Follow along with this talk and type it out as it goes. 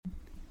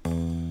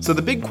So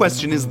the big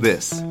question is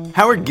this: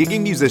 how are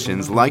gigging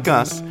musicians like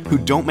us, who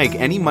don't make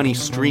any money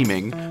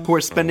streaming, who are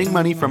spending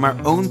money from our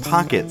own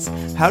pockets,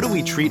 how do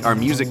we treat our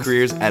music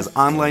careers as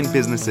online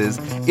businesses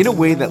in a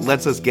way that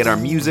lets us get our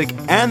music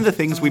and the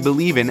things we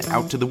believe in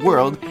out to the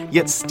world,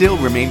 yet still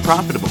remain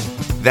profitable?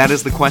 That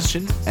is the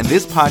question, and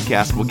this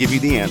podcast will give you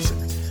the answer.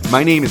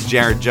 My name is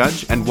Jared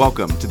Judge, and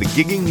welcome to the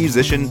Gigging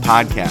Musician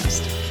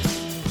Podcast.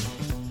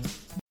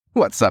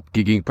 What's up,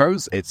 Gigging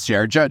Pros? It's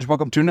Jared Judge.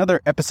 Welcome to another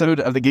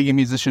episode of the Gigging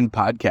Musician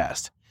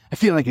Podcast. I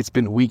feel like it's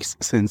been weeks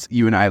since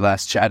you and I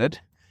last chatted,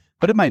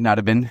 but it might not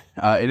have been.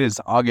 It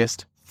is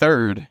August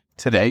 3rd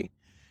today,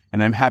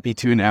 and I'm happy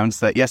to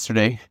announce that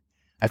yesterday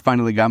I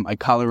finally got my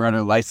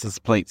Colorado license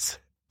plates.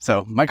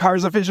 So my car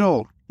is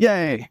official.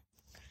 Yay!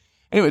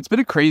 Anyway, it's been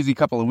a crazy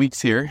couple of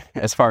weeks here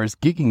as far as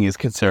gigging is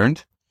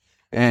concerned,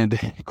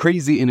 and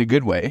crazy in a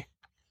good way.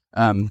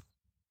 I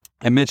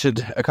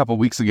mentioned a couple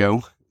weeks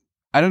ago,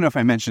 I don't know if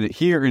I mentioned it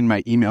here in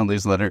my email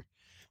newsletter,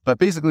 but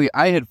basically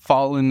I had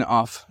fallen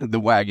off the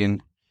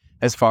wagon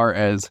as far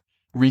as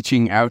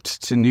reaching out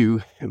to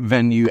new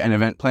venue and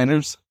event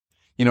planners.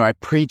 You know, I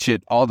preach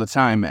it all the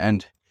time,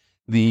 and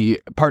the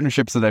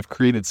partnerships that I've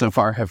created so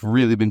far have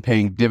really been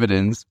paying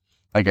dividends.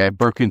 Like, I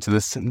broke into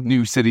this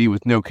new city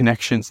with no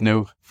connections,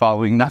 no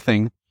following,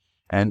 nothing,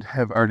 and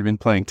have already been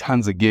playing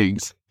tons of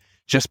gigs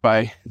just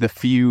by the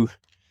few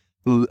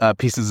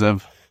pieces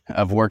of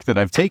work that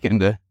I've taken,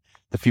 the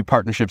few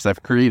partnerships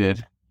I've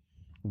created.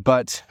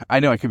 But I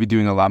know I could be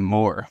doing a lot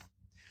more.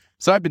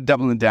 So I've been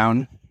doubling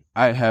down.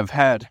 I have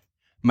had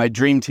my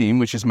dream team,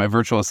 which is my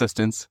virtual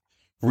assistants,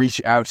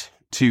 reach out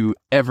to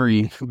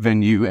every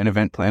venue and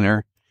event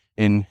planner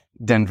in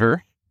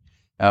Denver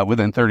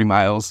within 30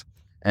 miles.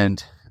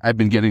 And I've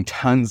been getting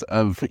tons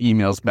of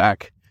emails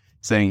back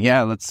saying,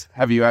 yeah, let's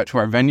have you out to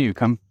our venue.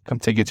 Come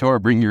take a tour,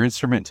 bring your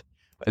instrument.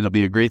 It'll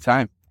be a great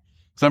time.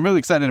 So I'm really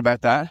excited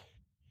about that.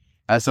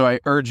 So I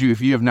urge you, if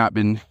you have not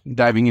been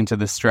diving into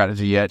this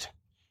strategy yet,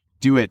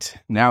 do it.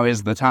 Now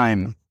is the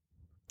time.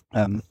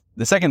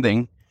 The second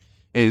thing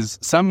is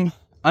some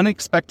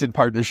unexpected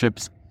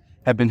partnerships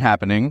have been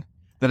happening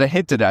that I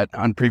hinted at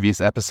on previous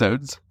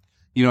episodes.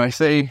 You know, I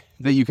say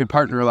that you can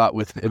partner a lot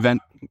with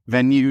event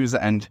venues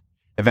and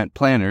event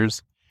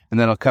planners, and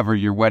that'll cover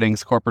your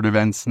weddings, corporate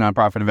events,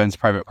 nonprofit events,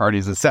 private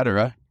parties,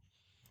 etc.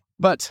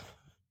 But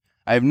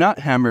I have not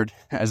hammered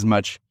as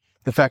much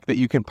the fact that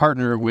you can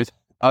partner with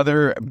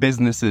other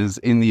businesses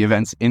in the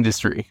events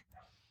industry.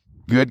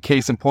 Good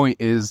case in point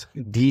is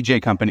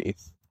DJ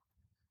companies.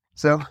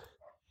 So,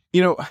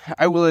 you know,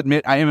 I will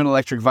admit I am an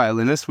electric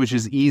violinist, which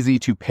is easy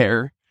to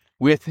pair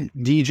with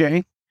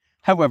DJ.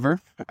 However,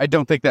 I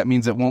don't think that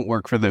means it won't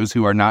work for those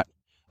who are not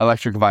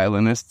electric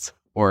violinists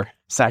or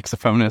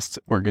saxophonists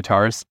or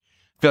guitarists.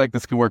 I feel like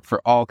this could work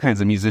for all kinds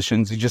of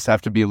musicians. You just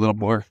have to be a little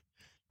more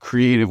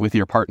creative with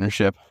your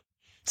partnership.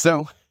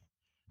 So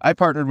I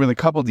partnered with a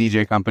couple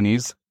DJ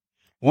companies,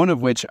 one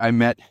of which I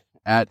met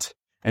at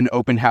an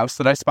open house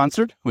that I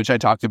sponsored, which I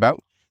talked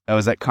about. That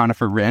was at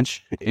Conifer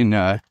Ranch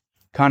in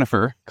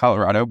Conifer,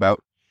 Colorado,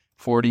 about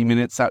 40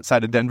 minutes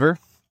outside of Denver.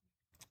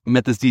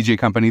 Met this DJ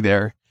company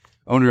there.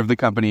 Owner of the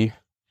company,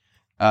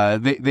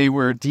 they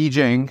were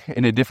DJing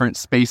in a different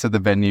space of the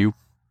venue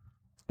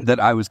that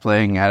I was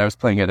playing at. I was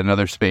playing at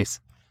another space.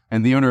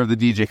 And the owner of the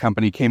DJ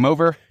company came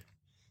over,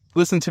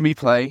 listened to me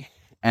play,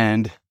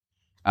 and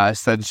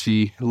said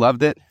she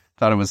loved it,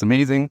 thought it was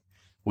amazing,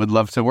 would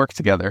love to work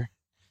together.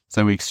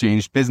 So we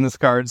exchanged business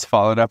cards,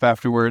 followed up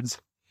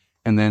afterwards.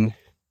 And then,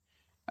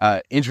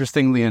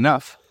 interestingly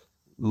enough,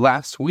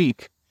 last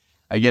week,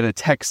 I get a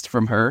text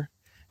from her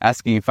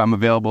asking if I'm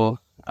available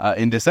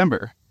in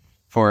December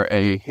for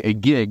a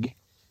gig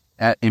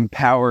at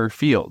Empower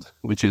Field,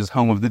 which is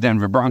home of the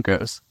Denver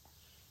Broncos.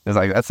 I was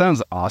like, that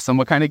sounds awesome.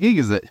 What kind of gig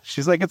is it?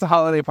 She's like, it's a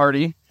holiday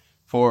party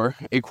for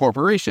a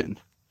corporation.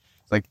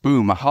 It's like,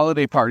 boom, a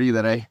holiday party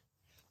that I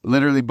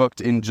literally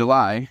booked in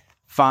July,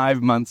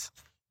 5 months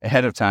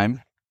ahead of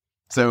time.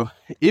 So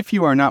if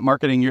you are not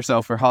marketing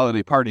yourself for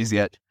holiday parties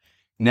yet,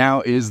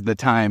 now is the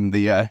time.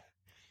 The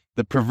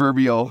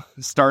proverbial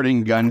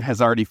starting gun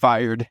has already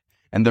fired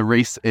and the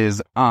race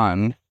is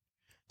on.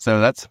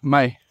 So that's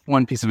my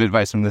one piece of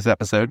advice from this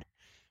episode.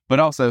 But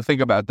also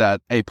think about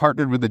that. I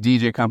partnered with a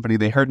DJ company.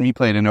 They heard me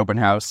play at an open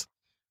house.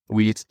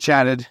 We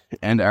chatted,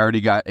 and I already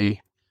got a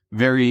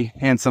very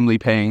handsomely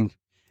paying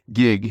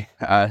gig.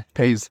 I'll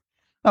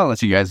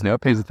let you guys know,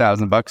 it pays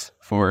 $1,000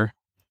 for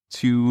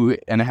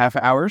 2.5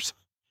 hours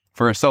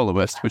for a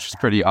soloist, which is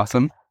pretty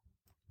awesome.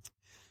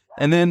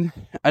 And then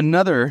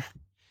another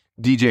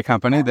DJ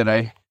company that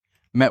I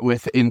met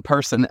with in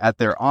person at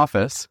their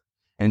office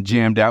and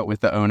jammed out with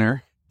the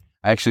owner.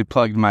 I actually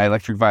plugged my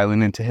electric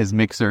violin into his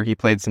mixer. He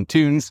played some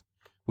tunes.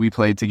 We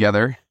played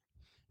together,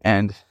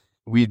 and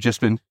we've just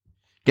been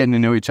getting to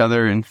know each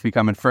other and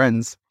becoming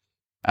friends.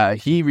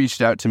 He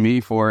reached out to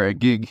me for a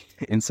gig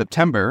in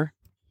September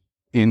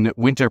in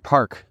Winter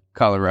Park,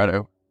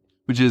 Colorado,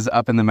 which is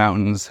up in the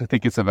mountains. I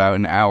think it's about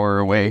an hour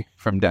away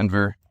from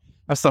Denver.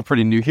 I'm still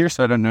pretty new here,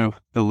 so I don't know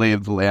the lay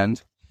of the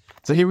land.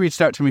 So he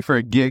reached out to me for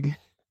a gig,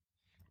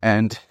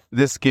 and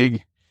this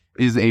gig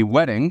is a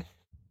wedding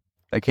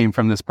that came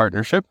from this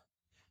partnership.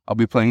 I'll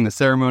be playing the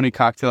ceremony,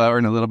 cocktail hour,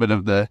 and a little bit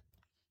of the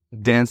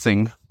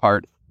dancing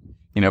part,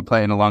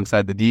 playing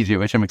alongside the DJ,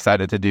 which I'm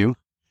excited to do.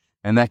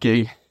 And that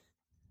gig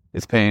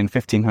is paying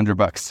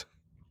 $1,500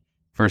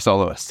 for a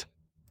soloist.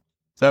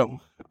 So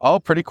all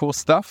pretty cool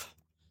stuff.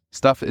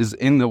 Stuff is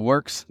in the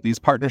works. These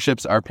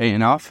partnerships are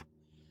paying off.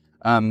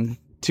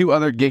 2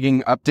 other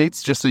gigging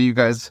updates, just so you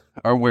guys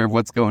are aware of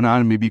what's going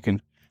on, and maybe you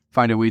can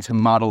find a way to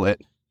model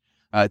it.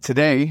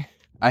 Today,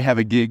 I have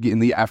a gig in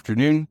the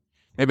afternoon.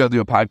 Maybe I'll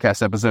do a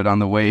podcast episode on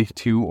the way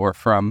to or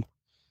from.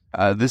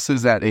 This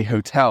is at a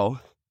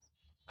hotel.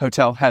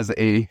 Hotel has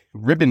a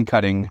ribbon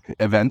cutting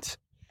event.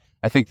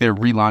 I think they're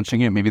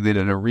relaunching it. Maybe they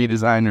did a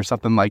redesign or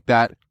something like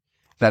that.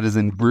 That is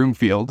in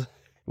Broomfield,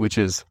 which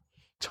is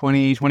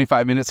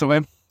 25 minutes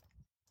away.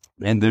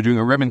 And they're doing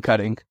a ribbon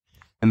cutting.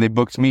 And they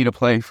booked me to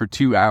play for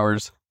 2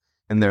 hours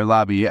in their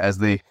lobby, as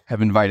they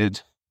have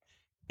invited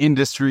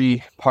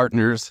industry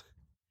partners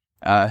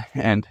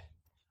and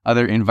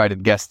other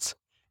invited guests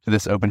to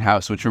this open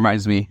house, which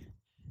reminds me,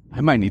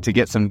 I might need to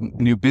get some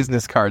new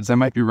business cards. I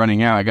might be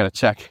running out. I got to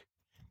check.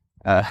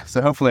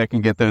 So hopefully I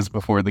can get those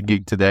before the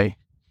gig today.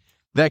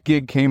 That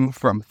gig came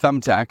from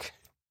Thumbtack,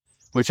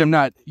 which I'm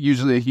not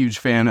usually a huge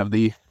fan of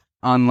the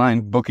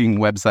online booking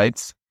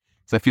websites,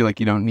 so I feel like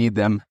you don't need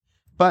them.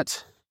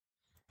 But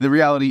the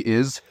reality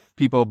is,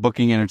 people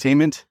booking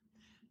entertainment,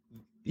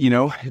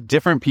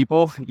 different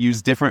people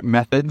use different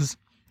methods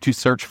to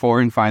search for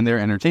and find their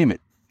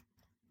entertainment.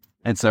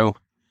 And so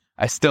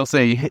I still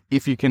say,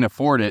 if you can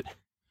afford it,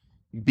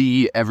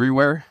 be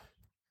everywhere,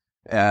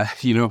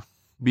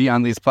 be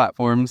on these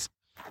platforms.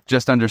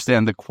 Just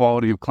understand the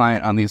quality of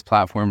client on these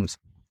platforms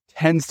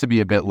tends to be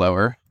a bit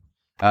lower.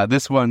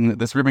 This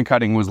ribbon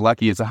cutting was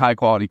lucky. It's a high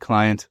quality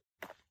client.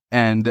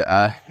 And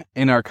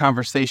in our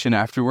conversation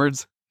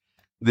afterwards,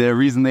 the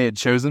reason they had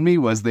chosen me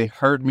was they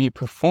heard me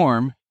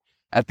perform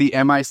at the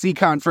MIC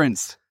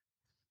conference.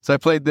 So I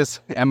played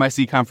this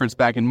MIC conference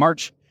back in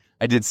March.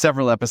 I did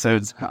several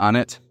episodes on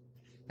it,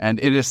 and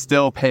it is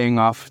still paying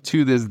off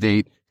to this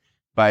date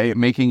by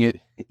making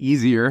it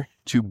easier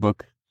to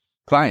book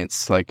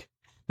clients. Like,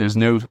 there's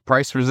no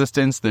price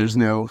resistance. There's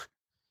no,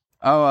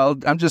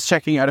 I'm just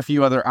checking out a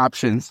few other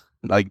options.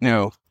 Like,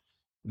 no,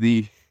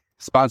 the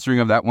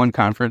sponsoring of that one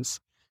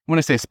conference, when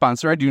I say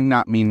sponsor, I do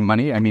not mean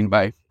money. I mean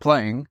by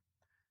playing,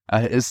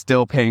 is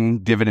still paying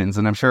dividends,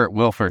 and I'm sure it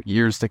will for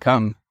years to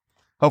come.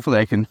 Hopefully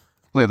I can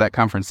play that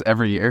conference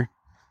every year.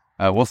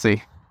 We'll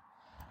see.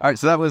 All right,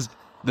 so that was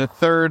the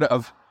third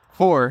of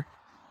 4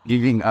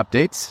 gigging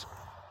updates.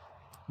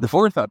 The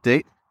fourth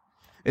update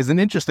is an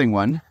interesting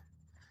one,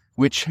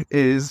 which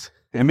is,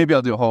 and maybe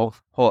I'll do a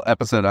whole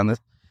episode on this,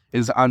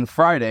 is on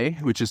Friday,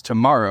 which is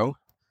tomorrow,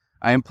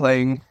 I am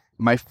playing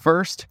my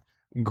first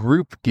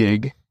group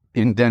gig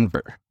in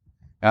Denver.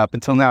 Up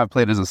until now, I've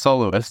played as a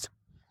soloist,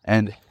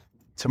 and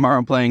tomorrow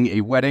I'm playing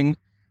a wedding,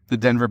 the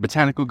Denver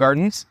Botanical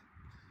Gardens,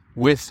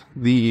 with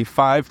the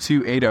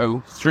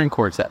 5280 string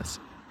quartet.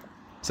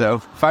 So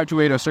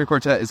 5280 string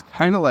quartet is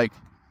kind of like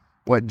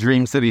what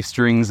Dream City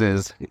Strings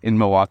is in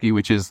Milwaukee,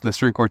 which is the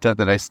string quartet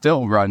that I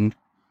still run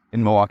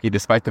in Milwaukee,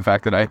 despite the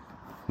fact that I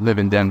live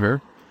in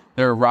Denver.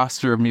 They're a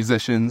roster of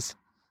musicians.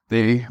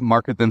 They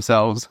market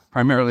themselves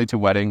primarily to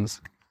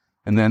weddings,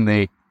 and then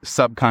they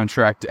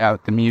subcontract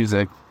out the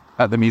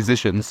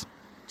musicians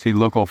to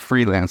local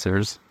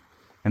freelancers.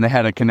 And they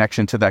had a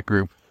connection to that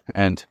group,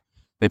 and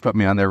they put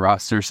me on their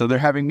roster. So they're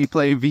having me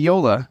play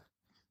viola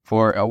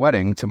for a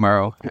wedding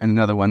tomorrow and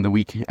another one the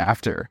week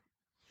after.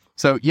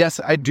 So yes,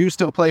 I do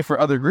still play for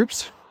other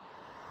groups,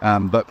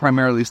 but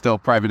primarily still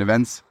private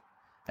events.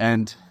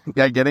 And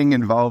yeah, getting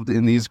involved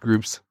in these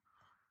groups,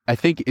 I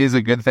think, is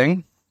a good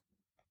thing.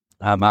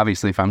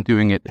 Obviously, if I'm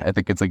doing it, I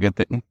think it's a good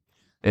thing.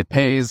 It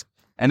pays,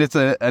 and it's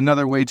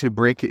another way to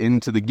break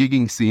into the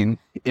gigging scene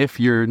if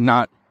you're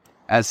not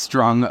as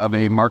strong of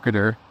a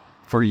marketer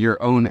for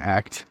your own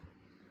act.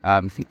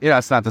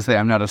 It's not to say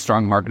I'm not a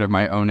strong marketer of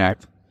my own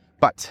act,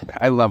 but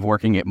I love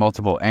working at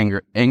multiple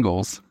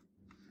angles.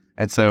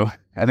 And so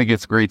I think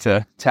it's great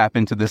to tap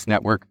into this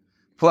network.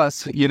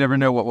 Plus, you never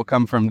know what will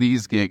come from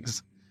these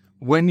gigs.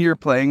 When you're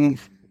playing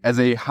as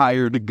a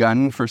hired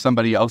gun for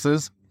somebody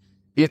else's,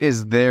 it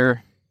is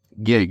their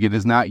gig. It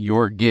is not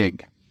your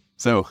gig.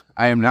 So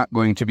I am not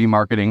going to be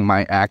marketing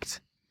my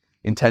act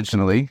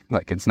intentionally.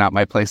 Like, it's not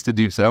my place to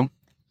do so.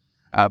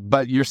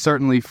 But you're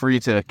certainly free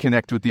to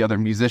connect with the other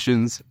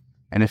musicians.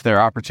 And if there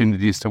are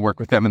opportunities to work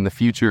with them in the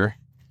future,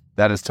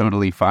 that is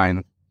totally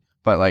fine.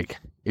 But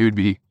it would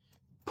be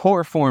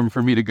poor form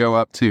for me to go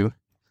up to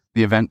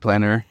the event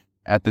planner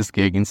at this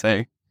gig and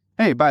say,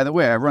 hey, by the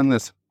way, I run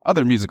this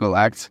other musical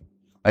act.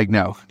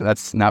 No,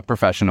 that's not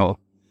professional.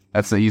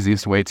 That's the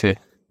easiest way to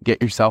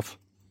get yourself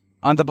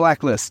on the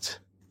blacklist.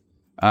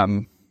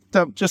 So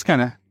just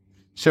kind of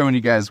showing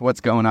you guys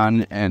what's going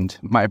on and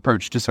my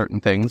approach to certain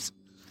things.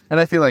 And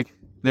I feel like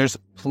there's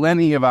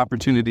plenty of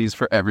opportunities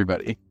for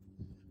everybody,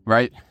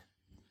 right?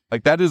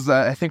 That is,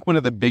 I think, one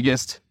of the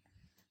biggest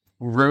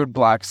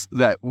roadblocks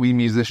that we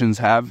musicians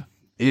have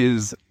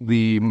is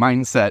the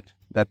mindset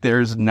that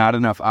there's not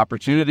enough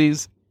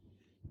opportunities.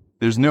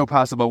 There's no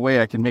possible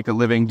way I can make a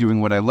living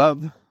doing what I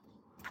love.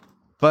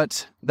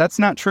 But that's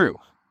not true.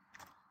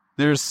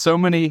 There's so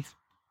many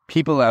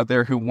people out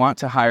there who want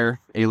to hire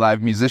a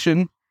live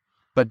musician,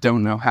 but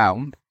don't know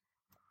how.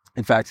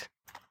 In fact,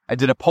 I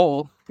did a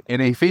poll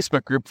in a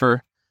Facebook group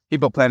for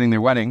people planning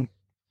their wedding.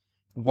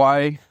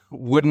 Why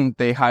wouldn't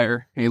they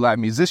hire a live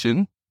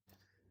musician?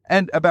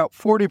 And about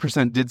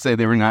 40% did say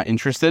they were not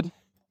interested.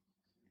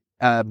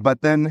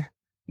 But then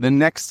the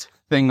next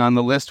thing on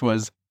the list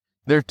was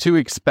they're too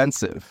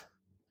expensive,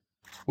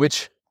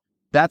 which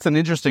that's an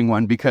interesting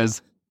one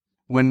because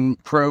when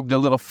probed a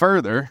little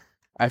further,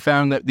 I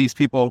found that these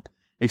people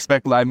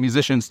expect live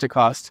musicians to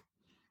cost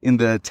in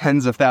the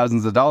tens of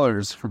thousands of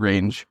dollars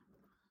range.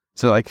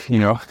 So I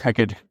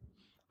could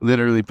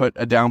literally put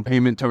a down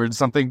payment towards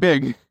something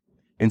big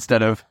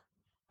instead of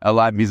a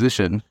live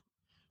musician,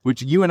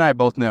 which you and I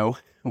both know,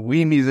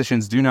 we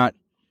musicians do not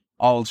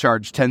all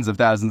charge tens of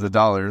thousands of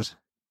dollars.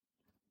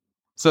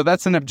 So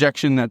that's an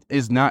objection that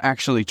is not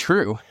actually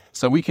true.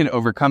 So we can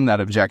overcome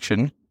that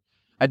objection.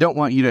 I don't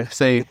want you to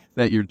say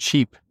that you're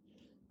cheap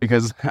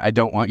because I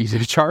don't want you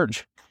to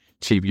charge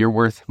cheap. You're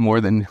worth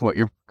more than what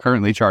you're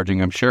currently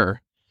charging, I'm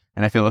sure.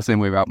 And I feel the same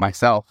way about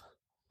myself.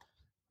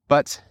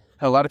 But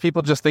a lot of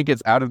people just think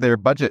it's out of their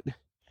budget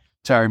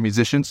to hire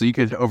musicians, so you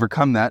could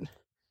overcome that.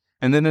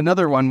 And then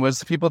another one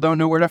was people don't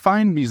know where to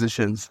find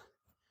musicians,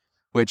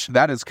 which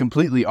that is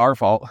completely our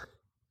fault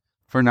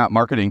for not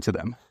marketing to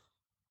them.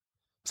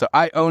 So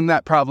I own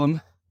that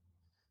problem.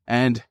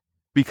 And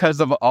because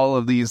of all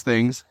of these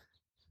things,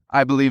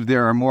 I believe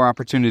there are more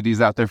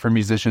opportunities out there for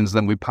musicians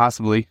than we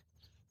possibly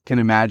can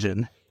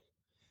imagine.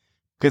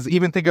 Because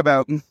even think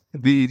about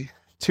the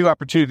 2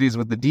 opportunities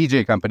with the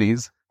DJ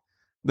companies.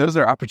 Those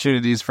are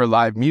opportunities for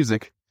live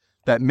music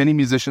that many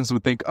musicians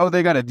would think, oh,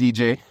 they got a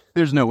DJ.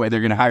 There's no way they're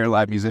going to hire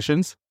live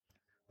musicians.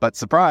 But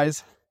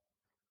surprise,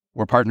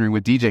 we're partnering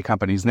with DJ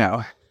companies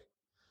now.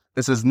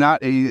 This is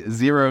not a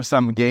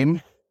zero-sum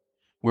game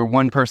where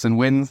one person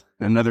wins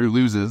and another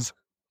loses.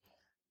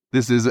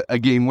 This is a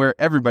game where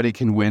everybody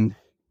can win,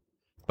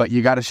 but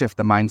you got to shift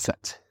the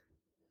mindset.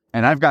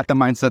 And I've got the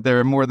mindset there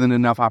are more than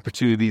enough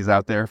opportunities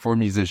out there for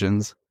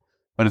musicians,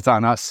 but it's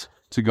on us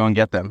to go and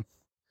get them.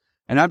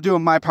 And I'm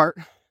doing my part.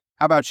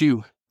 How about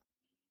you?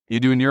 You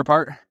doing your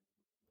part?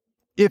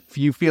 If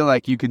you feel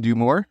like you can do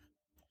more,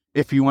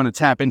 if you want to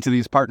tap into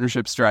these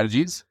partnership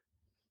strategies,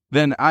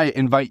 then I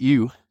invite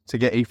you to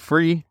get a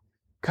free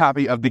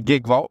copy of the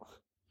Gig Vault.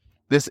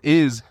 This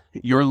is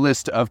your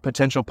list of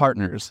potential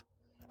partners,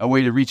 a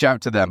way to reach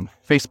out to them,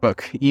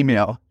 Facebook,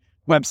 email,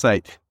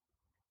 website,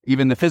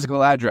 even the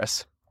physical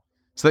address,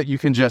 so that you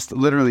can just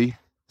literally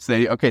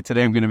say, okay,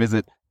 today I'm going to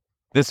visit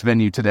this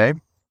venue today,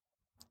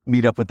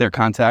 meet up with their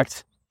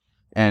contact,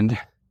 and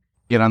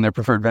get on their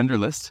preferred vendor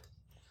list.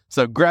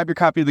 So grab your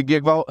copy of the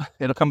Gig Vault.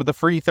 It'll come with a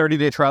free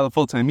 30-day trial of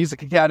Full-Time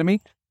Music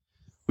Academy,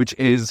 which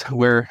is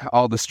where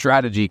all the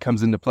strategy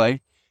comes into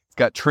play. It's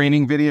got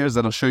training videos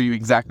that'll show you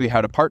exactly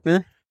how to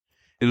partner.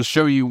 It'll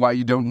show you why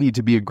you don't need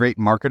to be a great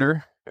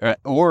marketer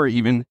or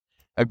even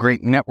a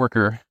great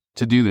networker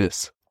to do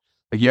this.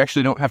 Like, you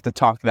actually don't have to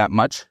talk that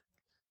much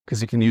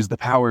because you can use the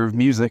power of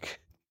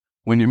music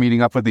when you're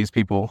meeting up with these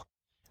people,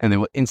 and they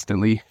will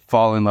instantly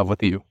fall in love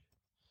with you.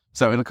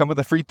 So it'll come with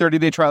a free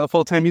 30-day trial of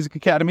Full-Time Music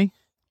Academy,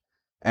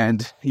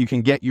 and you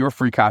can get your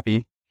free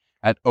copy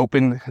at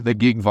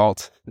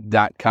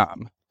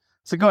openthegigvault.com.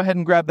 So go ahead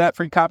and grab that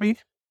free copy,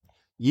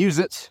 use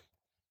it,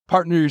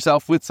 partner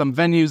yourself with some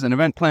venues and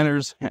event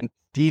planners and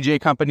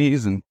DJ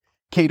companies and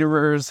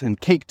caterers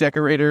and cake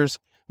decorators,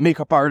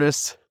 makeup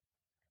artists,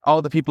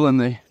 all the people in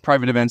the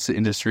private events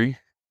industry,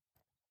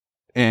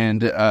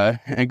 and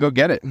go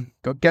get it.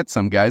 Go get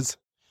some, guys.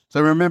 So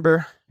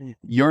remember,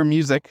 your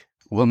music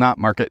will not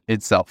market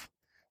itself.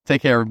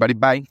 Take care, everybody.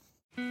 Bye.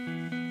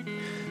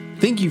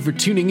 Thank you for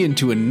tuning in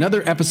to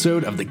another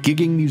episode of the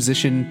Gigging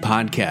Musician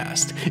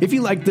Podcast. If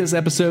you liked this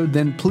episode,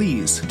 then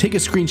please take a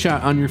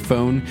screenshot on your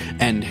phone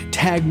and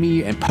tag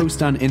me and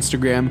post on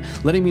Instagram,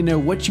 letting me know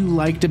what you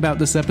liked about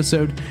this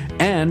episode,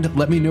 and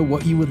let me know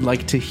what you would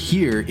like to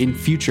hear in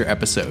future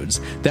episodes.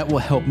 That will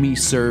help me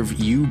serve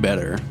you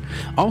better.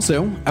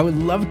 Also, I would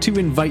love to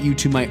invite you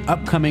to my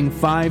upcoming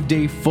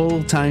 5-day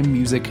full-time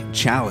music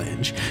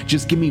challenge.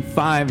 Just give me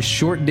 5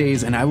 short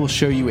days and I will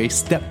show you a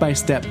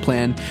step-by-step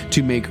plan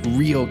to make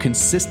real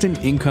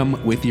consistent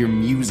income with your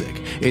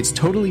music. It's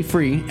totally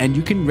free and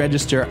you can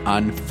register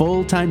on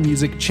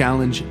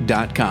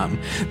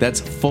fulltimemusicchallenge.com. That's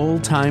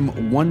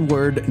full-time, one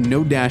word,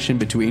 no dash in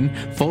between,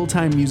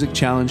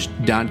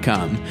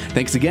 fulltimemusicchallenge.com.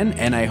 Thanks again,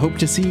 and I hope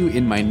to see you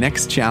in my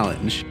next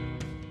challenge.